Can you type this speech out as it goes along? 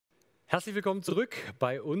Herzlich willkommen zurück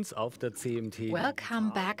bei uns auf der CMT.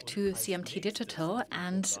 Welcome back to CMT Digital,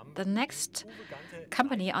 and the next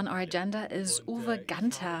company on our agenda is Uwe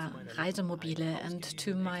Gante, Reisemobile, and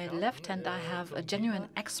to my left hand I have a genuine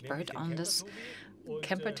expert on this,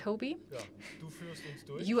 Camper Toby.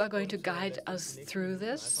 You are going to guide us through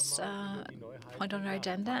this point on our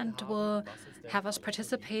agenda and will have us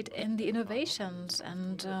participate in the innovations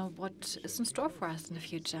and what is in store for us in the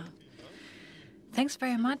future. Thanks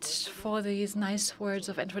very much for these nice words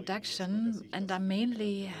of introduction, and I'm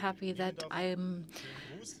mainly happy that I'm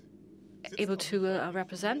able to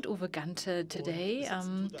represent Uwe Gante today.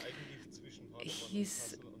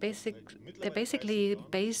 They're basically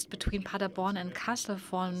based between Paderborn and Kassel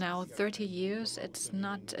for now 30 years. It's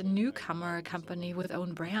not a newcomer company with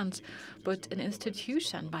own brands, but an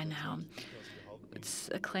institution by now. It's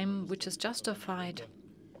a claim which is justified.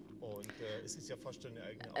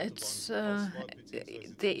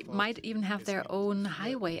 They might even have their own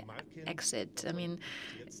highway exit. I mean,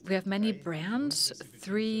 we have many brands,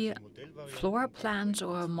 3 floor plans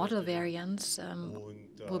or model variants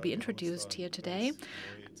will be introduced here today.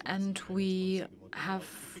 And we have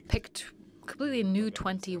picked completely new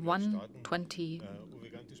 2020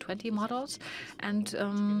 models. And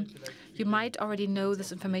you might already know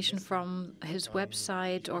this information from his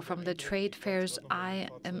website or from the trade fairs. I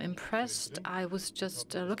am impressed. I was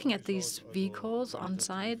just looking at these vehicles on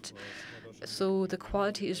site. So the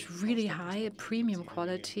quality is really high, premium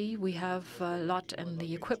quality. We have a lot in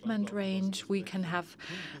the equipment range. We can have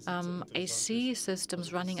AC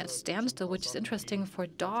systems running at standstill, which is interesting for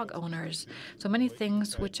dog owners. So many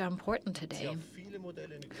things which are important today.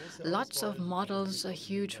 Lots of models, a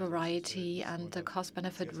huge variety, and the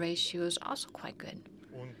cost-benefit ratio is also quite good.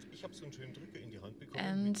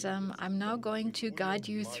 And I'm now going to guide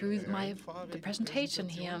you through the presentation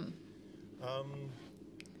here.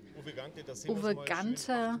 Uwe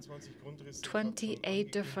Gante,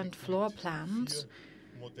 28 different floor plans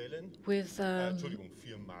with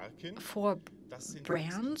 4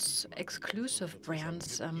 brands, exclusive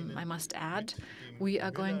brands, I must add. We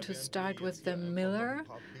are going to start with the Miller,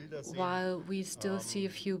 while we still see a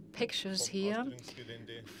few pictures here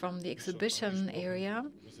from the exhibition area.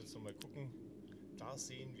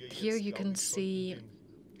 Here you can see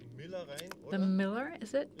the Miller,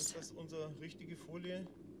 is it?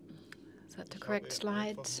 Is that the correct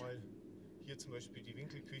slide?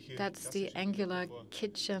 That's the angular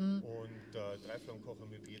kitchen,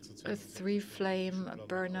 a 3-flame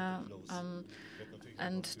burner,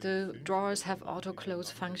 and the drawers have auto-close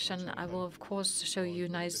function. I will, of course, show you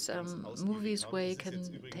nice movies where you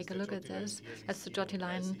can take a look at this. That's the Jotti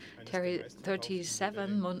Line Terry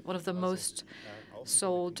 37, one of the most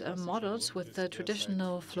sold models with the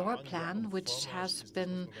traditional floor plan, which has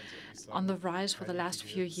been on the rise for the last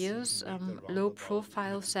few years. Low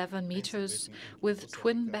profile, 7 meters, with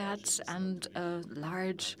twin beds and a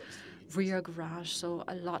large rear garage, so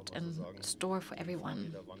a lot in store for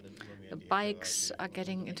everyone. The bikes are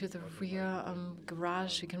getting into the rear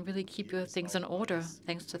garage. You can really keep your things in order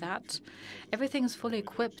thanks to that. Everything is fully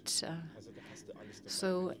equipped,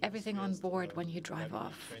 so everything on board when you drive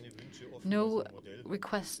off. No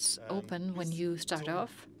requests open when you start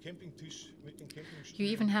off. You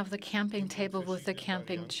even have the camping table with the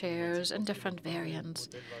camping chairs and different variants,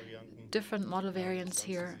 different model variants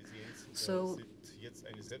here. So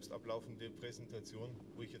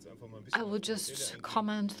I will just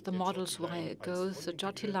comment the models why it goes. The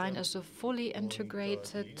Jotti line is a fully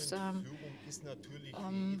integrated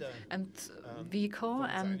vehicle,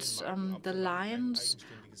 and the lines,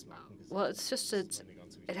 well, it's just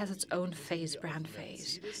it has its own face, brand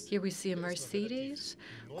face. Here we see a Mercedes,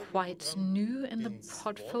 quite new in the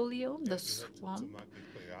portfolio, the Swamp.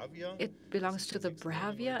 It belongs to the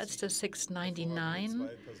Bravia. It's the 699.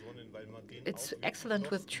 It's excellent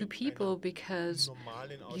with 2 people because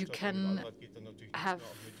you can have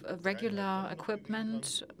regular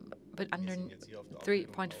equipment, but under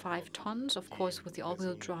 3.5 tons. Of course, with the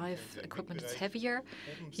all-wheel drive equipment, it's heavier.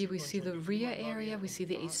 Here we see the rear area. We see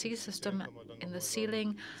the AC system in the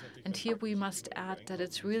ceiling. And here we must add that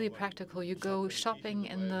it's really practical. You go shopping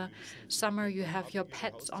in the summer, you have your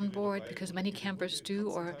pets on board, because many campers do,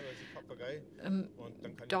 or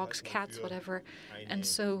dogs, cats, whatever. And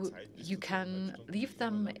so you can leave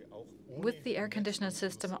them with the air conditioning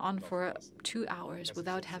system on for 2 hours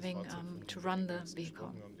without having to run the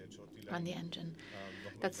vehicle, run the engine.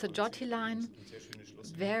 That's the Jotti line.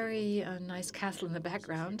 Very nice castle in the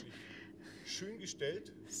background.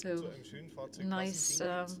 So nice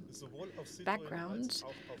background.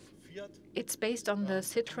 It's based on the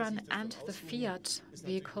Citroën and the Fiat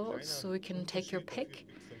vehicles, so you can take your pick.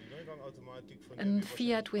 In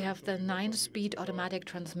Fiat, we have the 9-speed automatic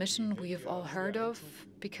transmission we've all heard of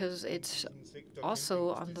because it's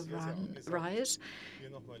also on the rise.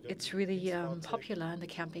 It's really popular in the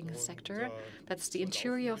camping sector. That's the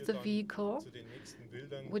interior of the vehicle,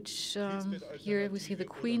 which here we see the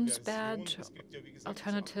Queen's bed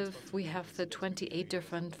alternative. We have the 28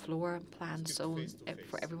 different floor plans, so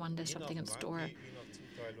for everyone there's something in store.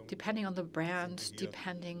 Depending on the brand,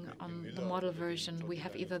 depending on the model version, we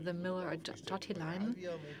have either the Miller or Dotti line.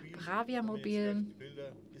 Reisemobile,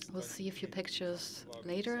 we'll see a few pictures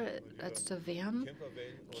later. That's the van,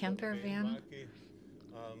 camper van.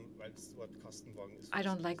 I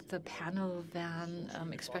don't like the panel van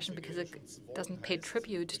expression because it doesn't pay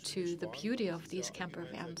tribute to the beauty of these camper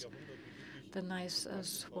vans. The nice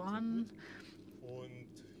Swan.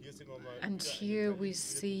 And here we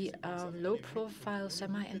see a low-profile,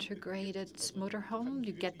 semi-integrated motorhome.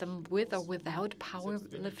 You get them with or without power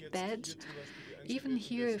lift beds. Even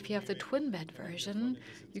here, if you have the twin bed version,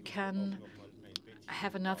 you can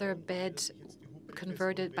have another bed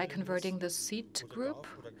converted by converting the seat group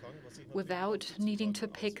without needing to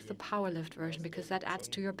pick the power lift version, because that adds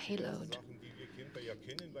to your payload.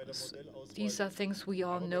 These are things we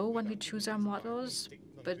all know when we choose our models,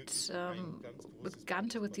 but with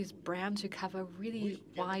Gante, with these brands, you cover a really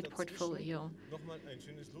wide portfolio.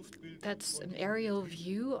 That's an aerial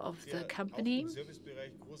view of the company.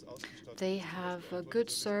 They have a good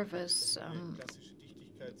service.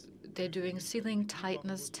 They're doing ceiling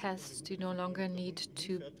tightness tests. You no longer need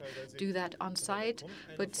to do that on site,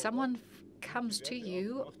 but someone comes to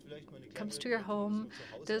your home,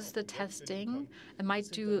 does the testing, and might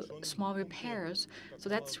do small repairs. So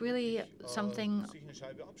that's really something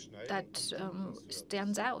that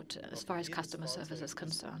stands out as far as customer service is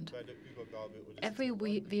concerned. Every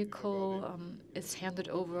vehicle is handed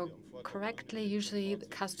over correctly. Usually the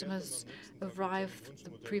customers arrive the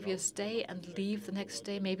previous day and leave the next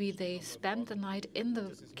day. Maybe they spend the night in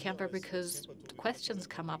the camper because questions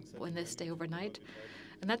come up when they stay overnight.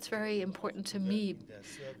 And that's very important to me,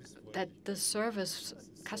 that the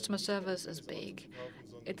customer service is big.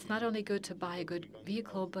 It's not only good to buy a good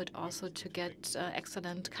vehicle, but also to get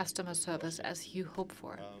excellent customer service as you hope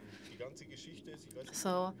for.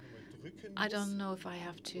 So I don't know if I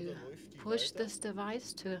have to push this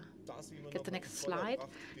device to get the next slide.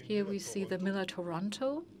 Here we see the Miller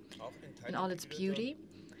Toronto in all its beauty.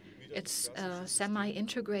 It's a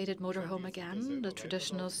semi-integrated motorhome again, the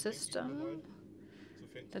traditional system.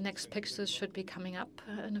 The next pictures should be coming up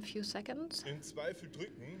in a few seconds.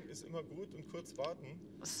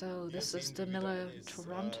 So this is the Miller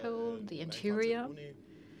Toronto, the interior.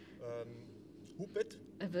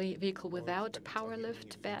 A vehicle without power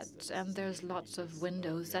lift beds, and there's lots of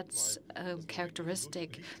windows. That's a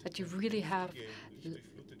characteristic, that you really have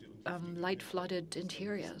light flooded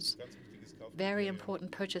interiors. Very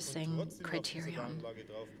important purchasing criterion.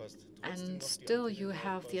 And still you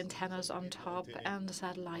have the antennas on top and the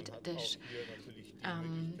satellite dish.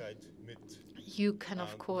 You can,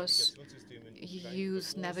 of course,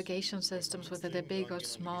 use navigation systems, whether they're big or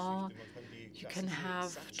small. You can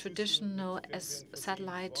have traditional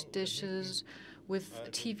satellite dishes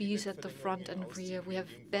with TVs at the front and rear. We have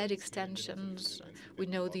bed extensions. We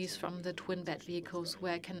know these from the twin bed vehicles,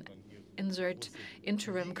 where I can insert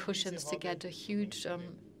interim cushions to get a huge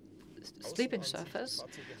sleeping surface.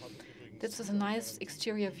 This is a nice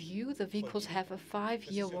exterior view. The vehicles have a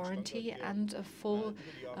 5-year warranty and a full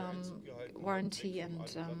warranty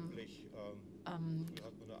and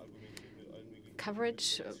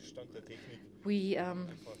coverage. We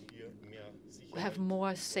have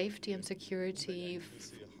more safety and security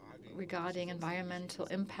regarding environmental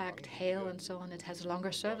impact, hail, and so on. It has a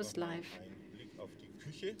longer service life.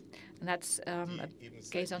 And that's a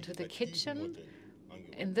gaze onto the kitchen.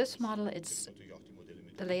 In this model,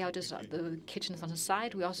 the layout is the kitchen is on the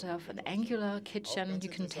side. We also have an angular kitchen. You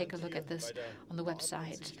can take a look at this on the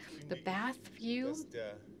website. The bath view.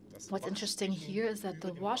 What's interesting here is that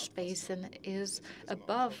the wash basin is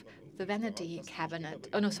above the vanity cabinet.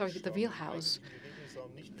 Oh no, sorry, the wheelhouse.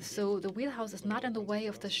 So the wheelhouse is not in the way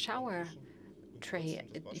of the shower tray.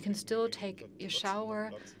 You can still take your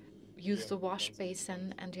shower, use the wash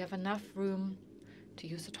basin, and you have enough room to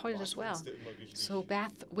use the toilet as well. So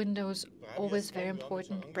bath windows, always very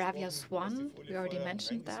important. Bravia Swan, we already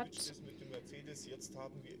mentioned that.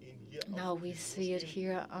 Now we see it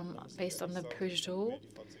here based on the Peugeot.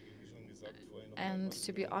 And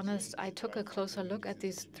to be honest, I took a closer look at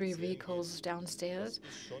these 3 vehicles downstairs.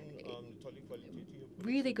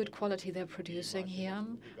 Really good quality they're producing here.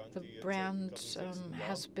 The brand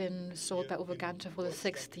has been sold by Uwe Gante for the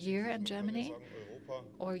 6th year in Germany.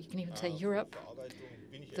 or you can even say Europe.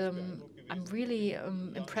 I'm really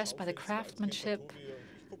impressed by the craftsmanship.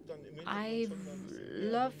 I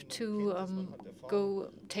love to go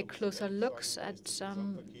take closer looks at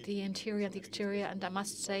the interior and the exterior, and I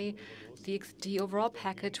must say the overall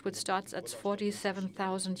package, which starts at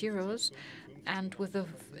 47,000 euros, and with a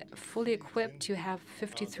fully equipped, you have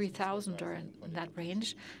 53,000 or in that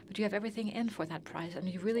range, but you have everything in for that price, and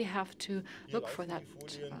you really have to look for that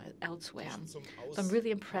elsewhere. So I'm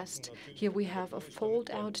really impressed. Here we have a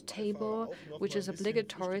fold-out table, which is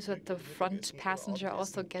obligatory, so that the front passenger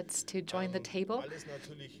also gets to join the table.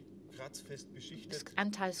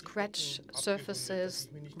 Anti-scratch surfaces,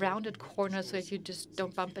 rounded corners so that you just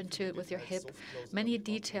don't bump into it with your hip. Many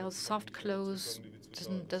details, soft close,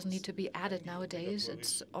 doesn't need to be added nowadays.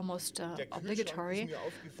 It's almost obligatory.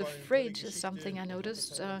 The fridge is something I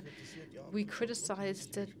noticed. We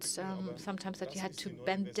criticized it sometimes that you had to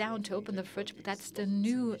bend down to open the fridge, but that's the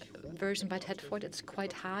new version by Tedford. It's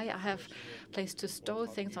quite high. I have a place to store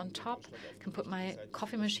things on top, can put my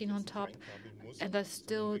coffee machine on top, and I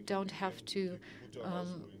still don't have to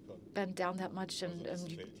bend down that much, and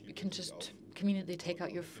you can just conveniently take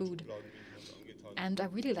out your food. And I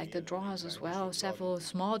really like the drawers as well, several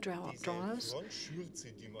small drawers.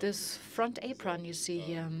 This front apron you see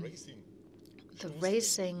here, the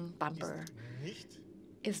racing bumper,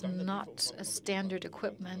 is not a standard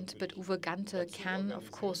equipment, but Uwe Gante can,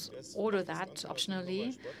 of course, order that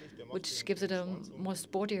optionally, which gives it a more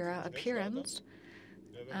sportier appearance.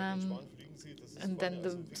 And then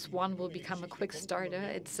the Swan will become a quick starter.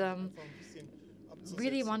 It's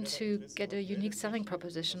really want to get a unique selling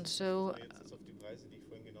proposition. So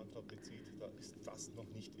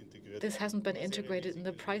this hasn't been integrated in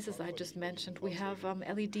the prices I just mentioned. We have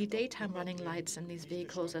LED daytime running lights in these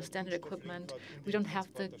vehicles as standard equipment. We don't have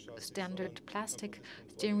the standard plastic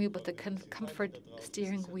steering wheel, but the comfort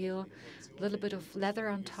steering wheel, a little bit of leather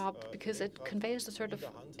on top, because it conveys a sort of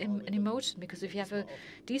an emotion. Because if you have a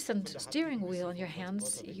decent steering wheel in your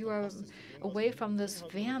hands, you are away from this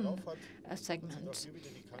van segment.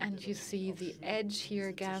 And you see the edge here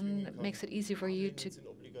again. It makes it easy for you to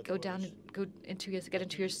get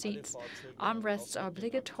into your seats. Armrests are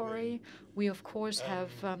obligatory. We of course have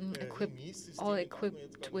all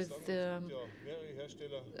equipped with the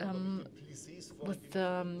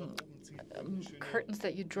curtains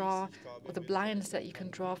that you draw, or the blinds that you can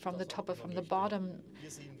draw from the top or from the bottom,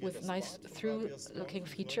 with nice through-looking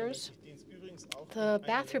features. The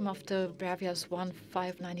bathroom of the Bravia Swan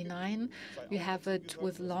 599, we have it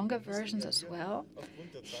with longer versions as well.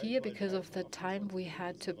 Here, because of the time, we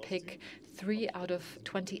had to pick 3 out of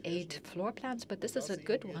 28 floor plans, but this is a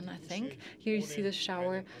good one, I think. Here you see the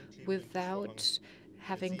shower without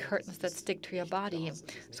having curtains that stick to your body.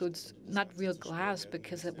 So it's not real glass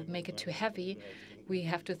because it would make it too heavy. We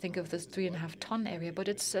have to think of this 3.5-ton area, but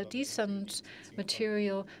it's a decent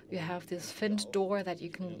material. You have this finned door that you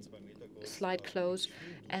can slide close,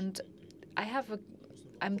 and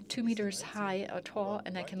I'm 2 meters high or tall,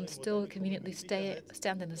 and I can still conveniently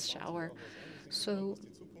stand in this shower. So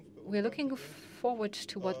we're looking forward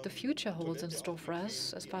to what the future holds in store for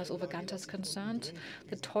us as far as Uwe Gante is concerned.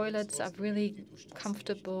 The toilets are really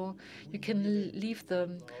comfortable. You can leave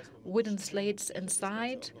the wooden slates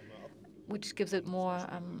inside, which gives it more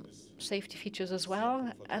safety features as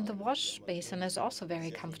well. And the wash basin is also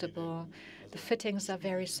very comfortable. The fittings are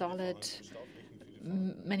very solid.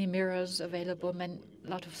 Many mirrors available, a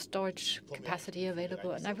lot of storage capacity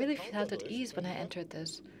available. And I really felt at ease when I entered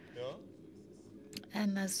this.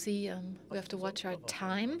 And I see we have to watch our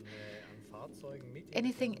time.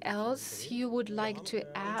 Anything else you would like to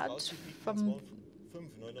add from...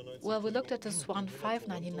 Well, we looked at the Swan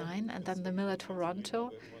 599 and then the Miller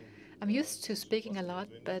Toronto. I'm used to speaking a lot,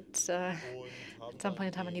 but at some point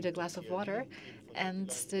in time I need a glass of water. And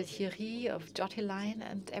the Thierry of Jotty Line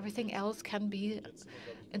and everything else can be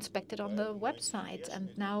inspected on the website. And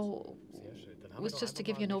now it was just to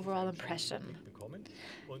give you an overall impression.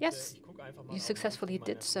 Yes, you successfully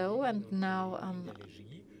did so, and now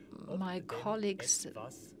my colleagues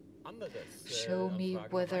show me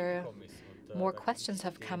whether more questions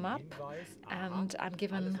have come up, and I'm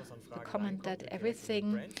given the comment that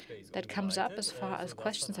everything that comes up as far as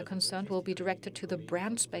questions are concerned will be directed to the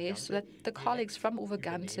brand space, so that the colleagues from Uwe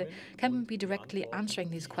Gante can be directly answering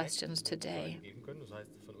these questions today.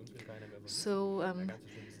 So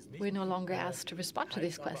we're no longer asked to respond to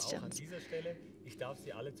these questions.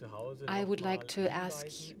 I would like to ask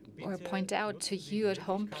or point out to you at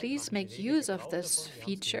home, please make use of this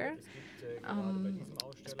feature,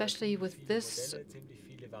 especially with this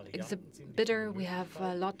exhibitor, we have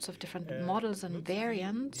lots of different models and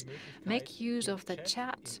variants. Make use of the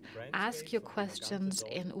chat. Ask your questions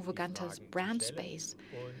in Uwe Gante's brand space.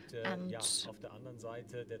 And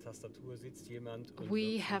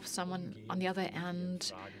we have someone on the other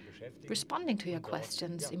end responding to your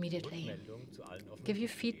questions immediately. Give you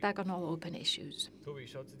feedback on all open issues.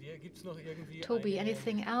 Toby,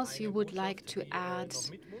 anything else you would like to add?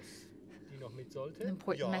 An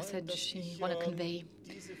important message you want to convey?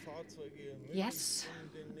 Yes.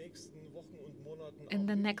 In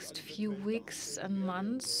the next few weeks and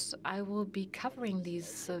months, I will be covering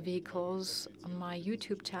these vehicles on my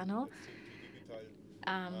YouTube channel.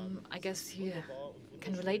 I guess you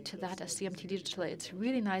can relate to that as CMT Digital. It's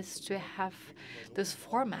really nice to have this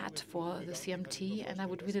format for the CMT, and I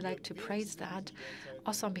would really like to praise that.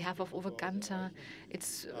 Also on behalf of Uwe Gante,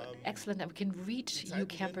 it's excellent that we can reach you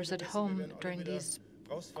campers at home during these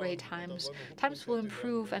great times. Times will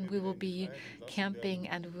improve and we will be camping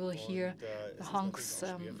and we will hear the honks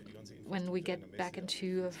when we get back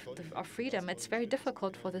into our freedom. It's very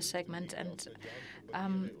difficult for this segment, and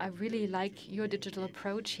I really like your digital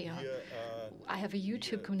approach here. I have a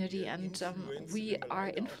YouTube community, and we are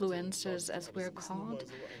influencers, as we're called.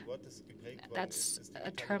 That's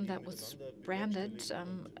a term that was branded.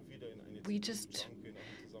 We just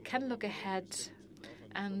can look ahead,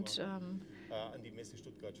 and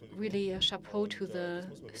really a chapeau to the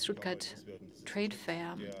Stuttgart Trade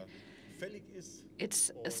Fair.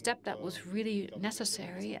 It's a step that was really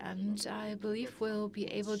necessary, and I believe we'll be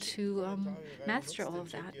able to master all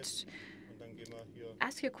of that.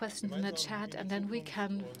 Ask your questions in the chat, and then we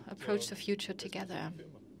can approach the future together.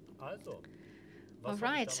 All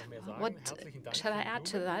right. What shall I add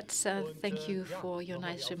to that? Thank you for your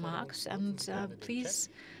nice remarks, and please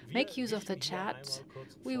make use of the chat.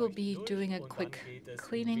 We will be doing a quick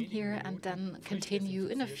cleaning here and then continue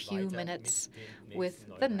in a few minutes with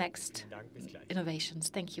the next innovations.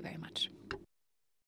 Thank you very much.